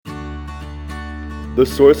The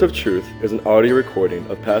Source of Truth is an audio recording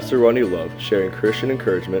of Pastor Ronnie Love sharing Christian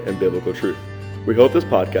encouragement and biblical truth. We hope this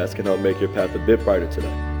podcast can help make your path a bit brighter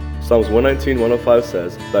today. Psalms 119:105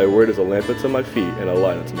 says, "Thy word is a lamp unto my feet and a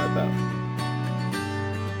light unto my path."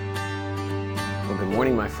 Well, good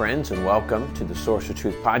morning, my friends, and welcome to the Source of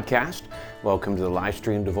Truth podcast. Welcome to the live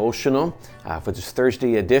stream devotional for this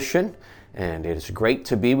Thursday edition, and it is great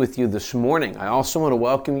to be with you this morning. I also want to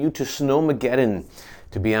welcome you to Snowmageddon.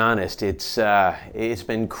 To be honest, it's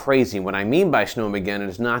been crazy. What I mean by Snowmageddon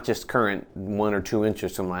is not just current 1 or 2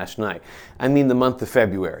 inches from last night. I mean the month of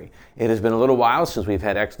February. It has been a little while since we've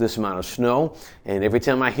had this amount of snow, and every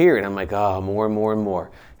time I hear it, I'm like, oh, more and more and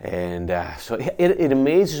more. And so it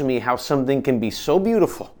amazes me how something can be so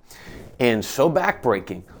beautiful and so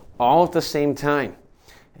backbreaking all at the same time.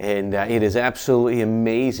 And it is absolutely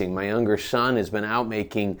amazing. My younger son has been out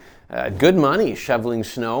making good money shoveling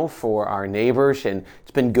snow for our neighbors, and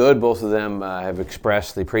it's been good. Both of them have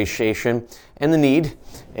expressed the appreciation and the need,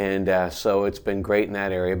 and so it's been great in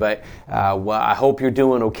that area. But I hope you're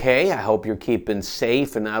doing okay. I hope you're keeping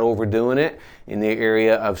safe and not overdoing it in the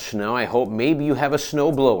area of snow. I hope maybe you have a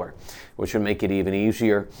snow blower, which will make it even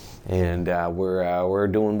easier. And we're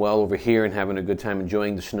doing well over here and having a good time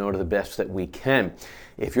enjoying the snow to the best that we can.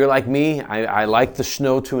 If you're like me, I like the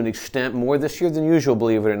snow to an extent more this year than usual,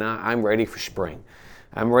 believe it or not. I'm ready for spring.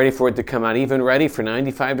 I'm ready for it to come out, even ready for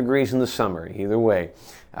 95 degrees in the summer, either way.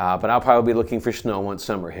 But I'll probably be looking for snow once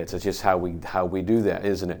summer hits. It's just how we do that,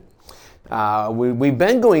 isn't it? We've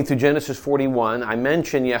been going through Genesis 41. I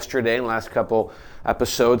mentioned yesterday in the last couple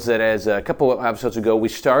episodes that as a couple of episodes ago, we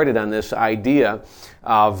started on this idea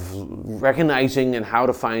of recognizing and how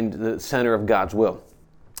to find the center of God's will.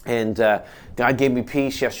 And God gave me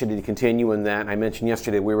peace yesterday to continue in that. I mentioned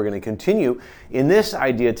yesterday we were going to continue in this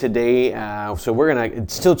idea today. So we're going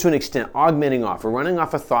to, still to an extent, augmenting off. We're running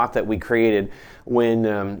off a thought that we created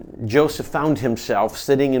when Joseph found himself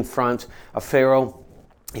sitting in front of Pharaoh.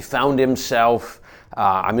 He found himself,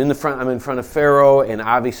 I'm in front of Pharaoh, and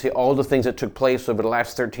obviously all the things that took place over the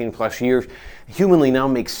last 13 plus years humanly now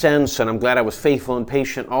make sense, and I'm glad I was faithful and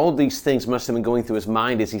patient. All of these things must have been going through his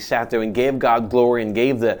mind as he sat there and gave God glory and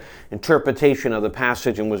gave the interpretation of the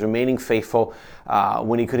passage and was remaining faithful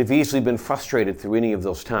when he could have easily been frustrated through any of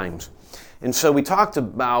those times. And so we talked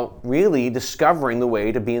about really discovering the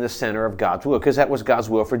way to be in the center of God's will, because that was God's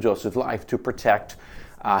will for Joseph's life, to protect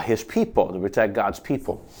his people, to protect God's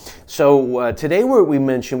people. So today we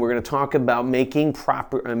mentioned we're going to talk about making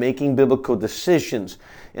biblical decisions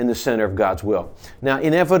in the center of God's will. Now,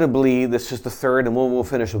 inevitably, this is the third, and we'll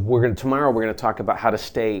finish. Tomorrow we're going to talk about how to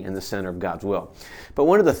stay in the center of God's will. But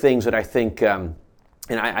one of the things that I think, and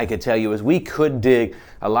I could tell you, is we could dig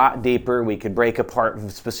a lot deeper. We could break apart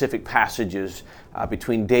specific passages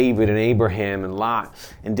between David and Abraham and Lot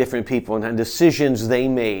and different people and decisions they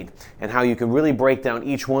made, and how you can really break down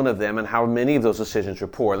each one of them and how many of those decisions were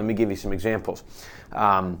poor. Let me give you some examples.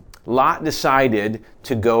 Lot decided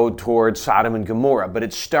to go towards Sodom and Gomorrah, but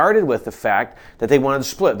it started with the fact that they wanted to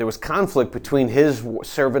split. There was conflict between his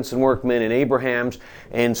servants and workmen and Abraham's,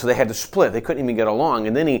 and so they had to split. They couldn't even get along.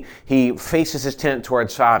 And then he faces his tent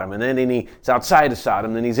towards Sodom, and then he's outside of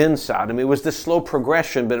Sodom, then he's in Sodom. It was this slow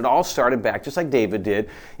progression, but it all started back, just like David did,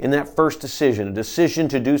 in that first decision, a decision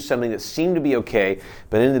to do something that seemed to be okay,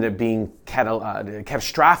 but ended up being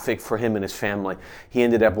catastrophic for him and his family. He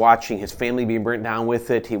ended up watching his family be burnt down with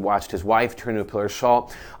it. He watched his wife turn to a pillar of salt.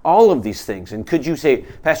 All of these things. And could you say,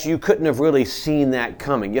 Pastor, you couldn't have really seen that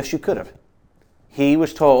coming? Yes, you could have. He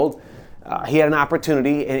was told he had an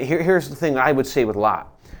opportunity. And here's the thing I would say with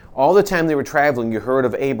Lot. All the time they were traveling, you heard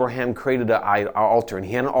of Abraham created an altar, and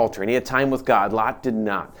he had an altar, and he had time with God. Lot did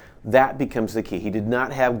not. That becomes the key. He did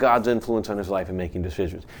not have God's influence on his life in making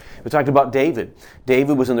decisions. We talked about David.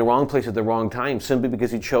 David was in the wrong place at the wrong time simply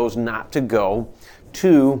because he chose not to go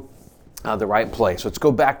to the right place. Let's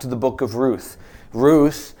go back to the book of Ruth.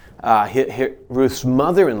 Ruth's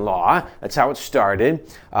mother-in-law, that's how it started,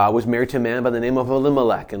 was married to a man by the name of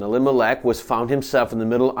Elimelech. And Elimelech found himself in the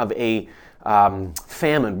middle of a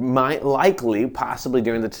famine, possibly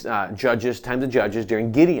during the time of the Judges,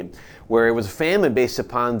 during Gideon, where it was a famine based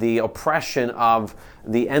upon the oppression of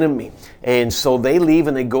the enemy. And so they leave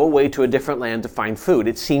and they go away to a different land to find food.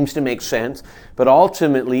 It seems to make sense, but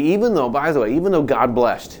ultimately, even though God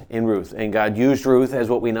blessed in Ruth, and God used Ruth as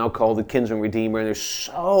what we now call the kinsman redeemer, and there's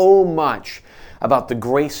so much about the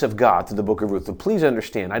grace of God through the book of Ruth. But please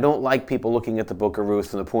understand, I don't like people looking at the book of Ruth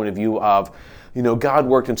from the point of view of, God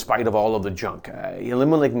worked in spite of all of the junk.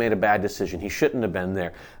 Elimelech made a bad decision. He shouldn't have been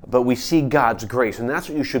there. But we see God's grace, and that's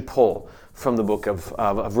what you should pull from the book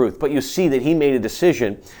of Ruth. But you see that he made a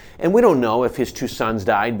decision, and we don't know if his 2 sons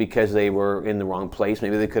died because they were in the wrong place.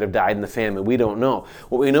 Maybe they could have died in the famine. We don't know.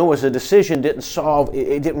 What we know is the decision didn't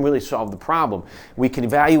really solve the problem. We can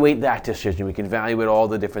evaluate that decision. We can evaluate all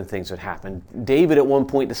the different things that happened. David at one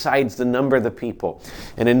point decides to number the people.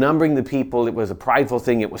 And in numbering the people, it was a prideful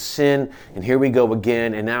thing. It was sin. And here we go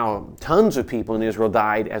again. And now tons of people in Israel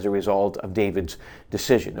died as a result of David's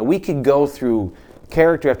decision. Now we could go through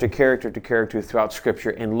character after character after character throughout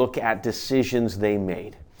Scripture and look at decisions they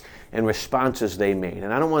made and responses they made.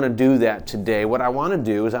 And I don't want to do that today. What I want to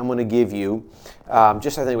do is I'm going to give you I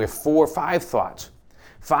think we have 4 or 5 thoughts.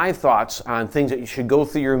 5 thoughts on things that you should go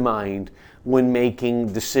through your mind when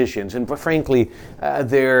making decisions. And frankly,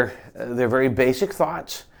 they're very basic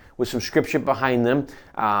thoughts with some scripture behind them,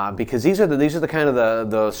 because these are the kind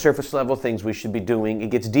of the surface level things we should be doing.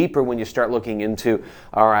 It gets deeper when you start looking into,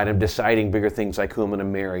 all right, I'm deciding bigger things like who I'm going to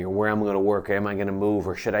marry, or where I'm going to work, or am I going to move,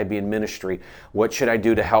 or should I be in ministry? What should I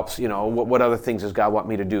do to help, what other things does God want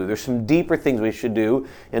me to do? There's some deeper things we should do,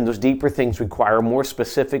 and those deeper things require more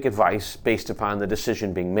specific advice based upon the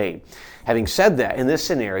decision being made. Having said that, in this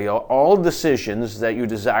scenario, all decisions that you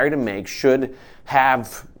desire to make should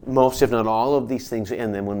have most, if not all, of these things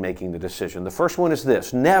in them when making the decision. The first one is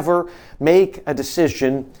this: never make a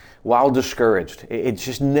decision while discouraged. It's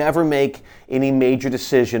just never make any major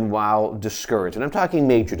decision while discouraged. And I'm talking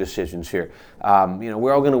major decisions here.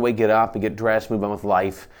 We're all going to get up and get dressed, move on with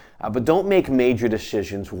life, but don't make major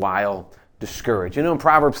decisions while discouraged. In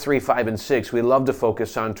Proverbs 3, 5, and 6, we love to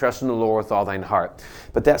focus on trust in the Lord with all thine heart.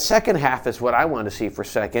 But that second half is what I want to see for a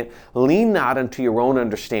second. Lean not unto your own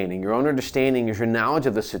understanding. Your own understanding is your knowledge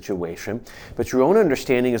of the situation, but your own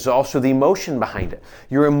understanding is also the emotion behind it.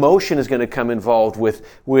 Your emotion is going to come involved with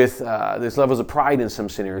there's levels of pride in some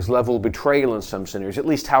scenarios, level of betrayal in some scenarios, at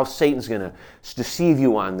least how Satan's going to deceive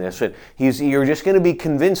you on this. And you're just going to be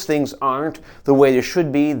convinced things aren't the way they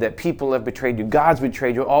should be, that people have betrayed you, God's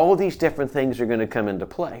betrayed you, all of these different things are going to come into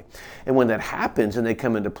play. And when that happens and they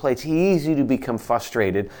come into play, it's easy to become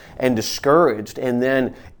frustrated and discouraged. And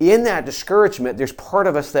then in that discouragement, there's part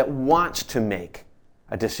of us that wants to make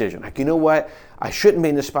a decision. Like, you know what? I shouldn't be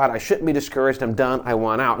in this spot. I shouldn't be discouraged. I'm done. I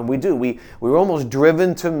want out. And we do. We're almost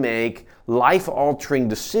driven to make life-altering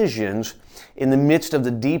decisions in the midst of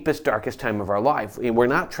the deepest, darkest time of our life. We're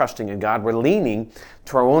not trusting in God. We're leaning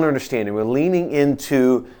to our own understanding. We're leaning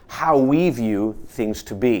into how we view things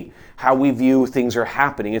to be, how we view things are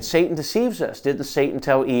happening. And Satan deceives us. Didn't Satan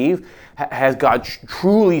tell Eve, has God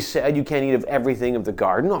truly said you can't eat of everything of the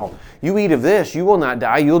garden? No, you eat of this, you will not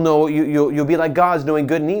die. You'll be like gods knowing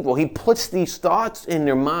good and evil. He puts these thoughts in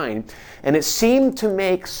their mind, and it seemed to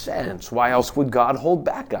make sense. Why else would God hold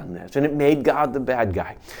back on this? And it made God the bad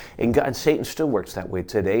guy. And Satan still works that way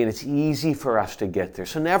today, and it's easy for us to get there.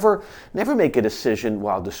 So never make a decision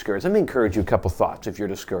while discouraged. Let me encourage you a couple thoughts if you're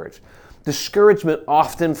discouraged. Discouragement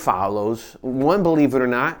often follows, believe it or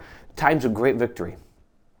not, times of great victory.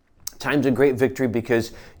 Times of great victory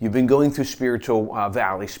because you've been going through spiritual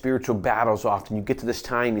valleys, spiritual battles often. You get to this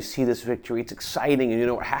time, you see this victory, it's exciting, and you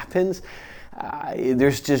know what happens?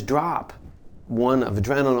 There's just drop. One of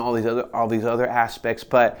adrenaline, all these other aspects,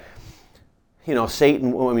 but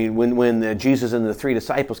Satan, when Jesus and the 3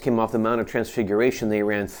 disciples came off the Mount of Transfiguration, they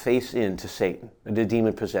ran face into Satan, the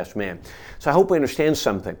demon-possessed man. So I hope we understand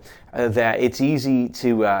something, that it's easy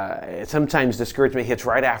to, sometimes discouragement hits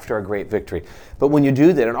right after a great victory. But when you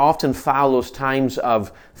do that, it often follows times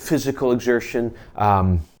of physical exertion,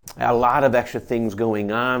 a lot of extra things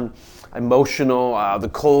going on, emotional, the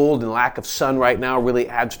cold and lack of sun right now really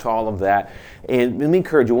adds to all of that. And let me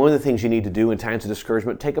encourage you, one of the things you need to do in times of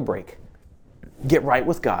discouragement, take a break. Get right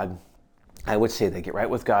with God. I would say that. Get right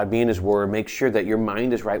with God, be in His Word, make sure that your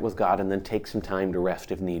mind is right with God, and then take some time to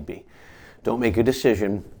rest if need be. Don't make a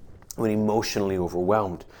decision when emotionally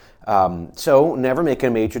overwhelmed. So never make a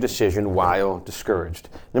major decision while discouraged.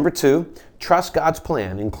 Number 2, trust God's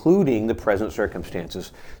plan, including the present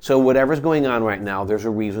circumstances. So whatever's going on right now, there's a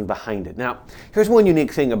reason behind it. Now, here's one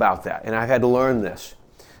unique thing about that, and I've had to learn this.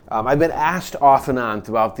 I've been asked off and on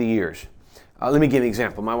throughout the years. Let me give you an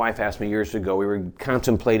example. My wife asked me years ago, we were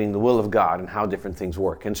contemplating the will of God and how different things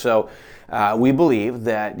work. And so we believe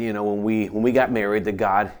that, when we got married, that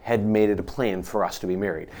God had made it a plan for us to be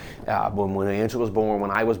married. When Angela was born,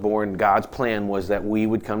 when I was born, God's plan was that we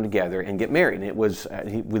would come together and get married. And it was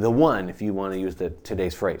with the one, if you want to use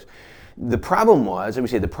today's phrase. The problem was,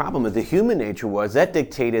 the human nature was that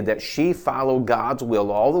dictated that she follow God's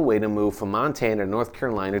will all the way to move from Montana to North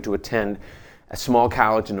Carolina to attend a small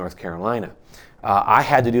college in North Carolina. I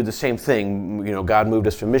had to do the same thing. God moved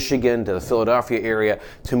us from Michigan to the Philadelphia area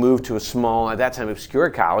to move to a small, at that time, obscure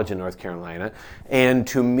college in North Carolina. And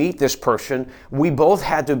to meet this person, we both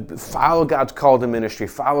had to follow God's call to ministry,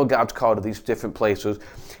 follow God's call to these different places.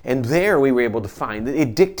 And there we were able to find that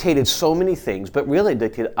it dictated so many things, but really it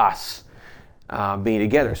dictated us being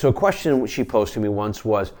together. So a question she posed to me once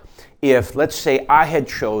was, if, let's say, I had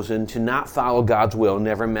chosen to not follow God's will,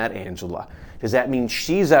 never met Angela, does that mean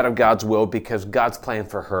she's out of God's will because God's plan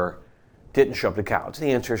for her didn't show up to college?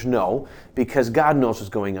 The answer is no, because God knows what's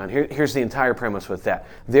going on. Here's the entire premise with that.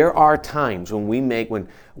 There are times when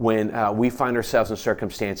we find ourselves in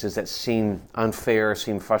circumstances that seem unfair,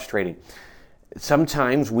 seem frustrating.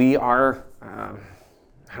 Sometimes we are, I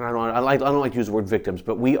don't like to use the word victims,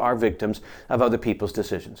 but we are victims of other people's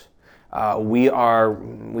decisions.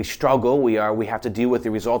 We struggle, we have to deal with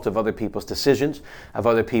the result of other people's decisions, of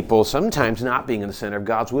other people sometimes not being in the center of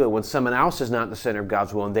God's will. When someone else is not in the center of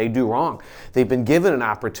God's will and they do wrong, they've been given an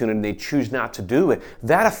opportunity and they choose not to do it,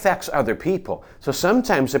 that affects other people. So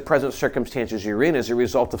sometimes the present circumstances you're in is a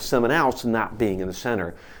result of someone else not being in the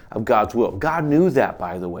center of God's will. God knew that,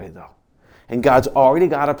 by the way, though. And God's already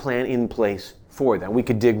got a plan in place for that. We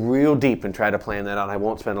could dig real deep and try to plan that out. I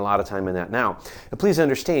won't spend a lot of time in that now. But please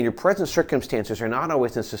understand, your present circumstances are not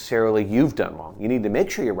always necessarily you've done wrong. You need to make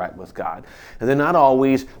sure you're right with God. And they're not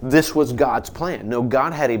always, this was God's plan. No,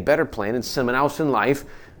 God had a better plan, and someone else in life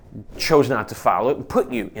chose not to follow it and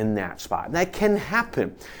put you in that spot. And that can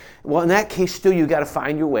happen. Well, in that case, still, you got to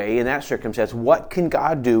find your way in that circumstance. What can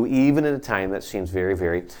God do even in a time that seems very,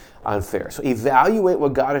 very unfair? So evaluate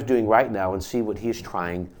what God is doing right now and see what He's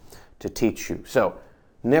trying to teach you. So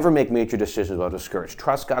never make major decisions while discouraged.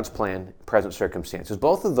 Trust God's plan, present circumstances.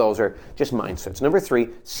 Both of those are just mindsets. Number 3,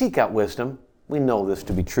 seek out wisdom. We know this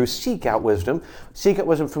to be true. Seek out wisdom. Seek out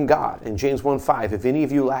wisdom from God. In James 1:5, if any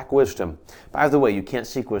of you lack wisdom, by the way, you can't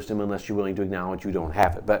seek wisdom unless you're willing to acknowledge you don't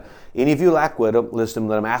have it. But any of you lack wisdom,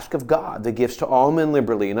 let him ask of God, that gives to all men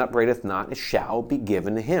liberally and upbraideth not, it shall be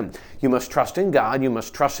given to him. You must trust in God. You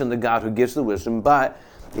must trust in the God who gives the wisdom, but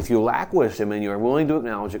if you lack wisdom and you are willing to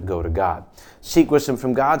acknowledge it, go to God. Seek wisdom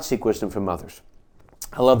from God, seek wisdom from others.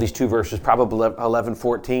 I love these two verses, Proverbs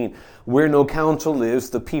 11:14. Where no counsel is,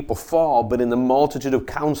 the people fall, but in the multitude of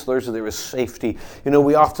counselors there is safety.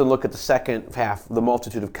 We often look at the second half, the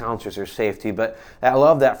multitude of counselors, there's safety, but I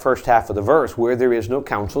love that first half of the verse. Where there is no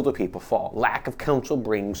counsel, the people fall. Lack of counsel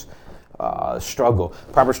brings struggle.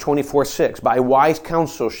 Proverbs 24:6. By wise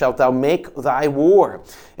counsel shalt thou make thy war,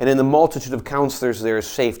 and in the multitude of counselors there is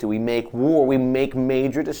safety. We make war, we make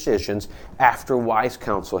major decisions after wise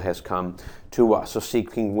counsel has come to us. So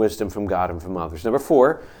seeking wisdom from God and from others. Number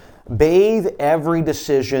 4, bathe every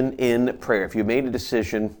decision in prayer. If you made a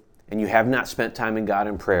decision and you have not spent time in God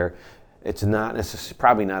in prayer, it's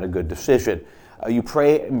probably not a good decision. You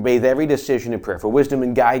pray and bathe every decision in prayer for wisdom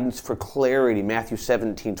and guidance, for clarity. Matthew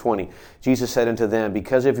 17:20. Jesus said unto them,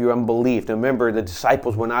 because of your unbelief. Now remember, the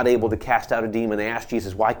disciples were not able to cast out a demon. They asked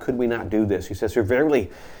Jesus, why could we not do this? He says, for verily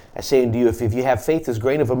I say unto you, if you have faith as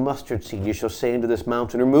grain of a mustard seed, you shall say unto this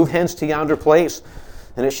mountain, remove hence to yonder place,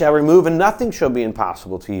 and it shall remove, and nothing shall be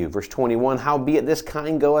impossible to you. Verse 21, howbeit this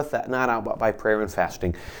kind goeth not out but by prayer and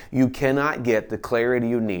fasting. You cannot get the clarity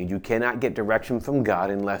you need. You cannot get direction from God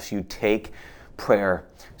unless you take prayer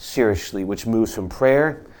seriously, which moves from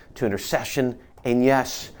prayer to intercession and,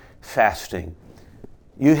 yes, fasting.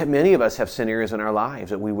 Many of us have scenarios in our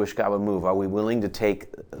lives that we wish God would move. Are we willing to take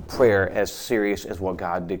prayer as serious as what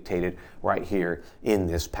God dictated right here in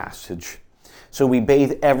this passage? So we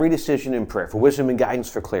bathe every decision in prayer for wisdom and guidance,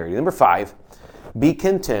 for clarity. Number 5, be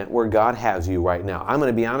content where God has you right now. I'm going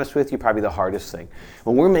to be honest with you, probably the hardest thing.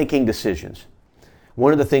 When we're making decisions,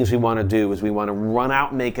 one of the things we want to do is we want to run out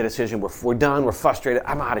and make a decision. We're done. We're frustrated.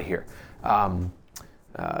 I'm out of here. And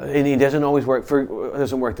it doesn't always work. It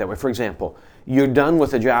doesn't work that way. For example, you're done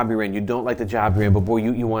with the job you're in. You don't like the job you're in, but boy,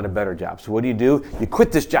 you want a better job. So what do? You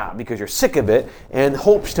quit this job because you're sick of it and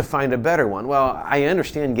hopes to find a better one. Well, I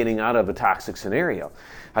understand getting out of a toxic scenario.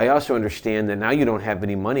 I also understand that now you don't have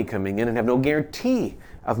any money coming in and have no guarantee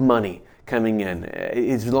of money coming in.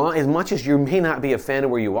 As much as you may not be a fan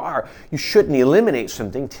of where you are, you shouldn't eliminate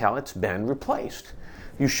something till it's been replaced.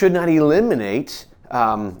 You should not eliminate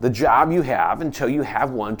the job you have until you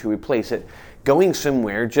have one to replace it. Going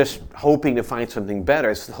somewhere just hoping to find something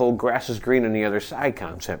better, it's the whole grass is green on the other side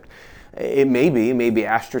concept. It may be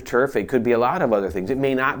AstroTurf, it could be a lot of other things. It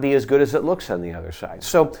may not be as good as it looks on the other side.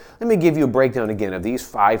 So let me give you a breakdown again of these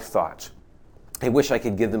 5 thoughts. I wish I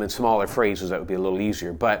could give them in smaller phrases, that would be a little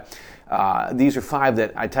easier, but these are 5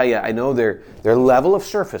 that I tell you, I know they're level of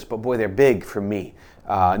surface, but boy, they're big for me.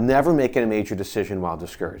 Never making a major decision while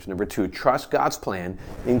discouraged. Number 2, trust God's plan,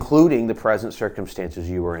 including the present circumstances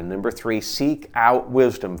you are in. Number 3, seek out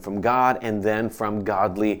wisdom from God and then from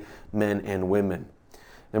godly men and women.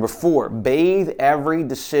 Number 4, bathe every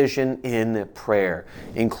decision in prayer,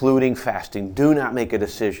 including fasting. Do not make a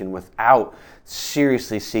decision without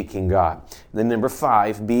seriously seeking God. And then number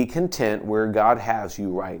 5, be content where God has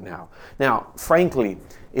you right now. Now, frankly,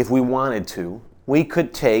 if we wanted to, we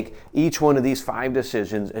could take each one of these 5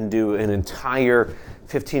 decisions and do an entire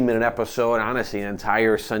 15-minute episode, honestly, an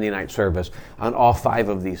entire Sunday night service on all 5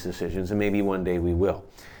 of these decisions, and maybe one day we will.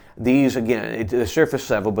 These, again, at the surface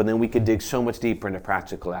level, but then we could dig so much deeper into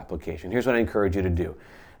practical application. Here's what I encourage you to do.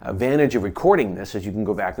 Advantage of recording this is you can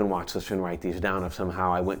go back and watch this and write these down if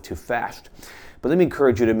somehow I went too fast. But let me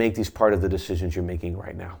encourage you to make these part of the decisions you're making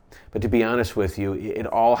right now. But to be honest with you, it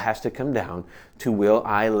all has to come down to, will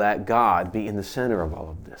I let God be in the center of all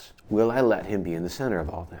of this? Will I let Him be in the center of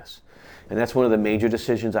all this? And that's one of the major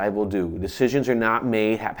decisions I will do. Decisions are not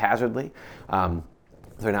made haphazardly.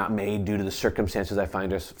 They're not made due to the circumstances I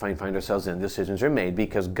find ourselves in. Decisions are made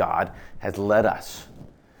because God has led us.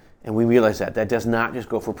 And we realize that. That does not just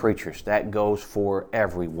go for preachers. That goes for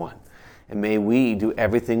everyone. And may we do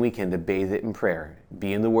everything we can to bathe it in prayer,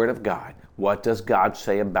 be in the Word of God. What does God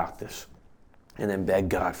say about this? And then beg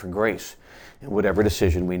God for grace in whatever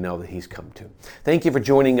decision we know that He's come to. Thank you for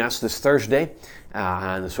joining us this Thursday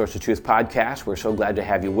on the Source of Truth podcast. We're so glad to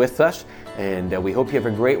have you with us, and we hope you have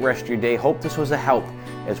a great rest of your day. Hope this was a help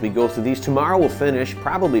as we go through these. Tomorrow we'll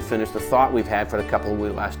probably finish the thought we've had for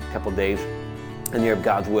the last couple days in the area of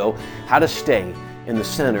God's will, how to stay in the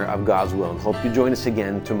center of God's will. And hope you join us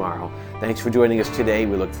again tomorrow. Thanks for joining us today.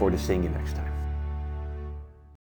 We look forward to seeing you next time.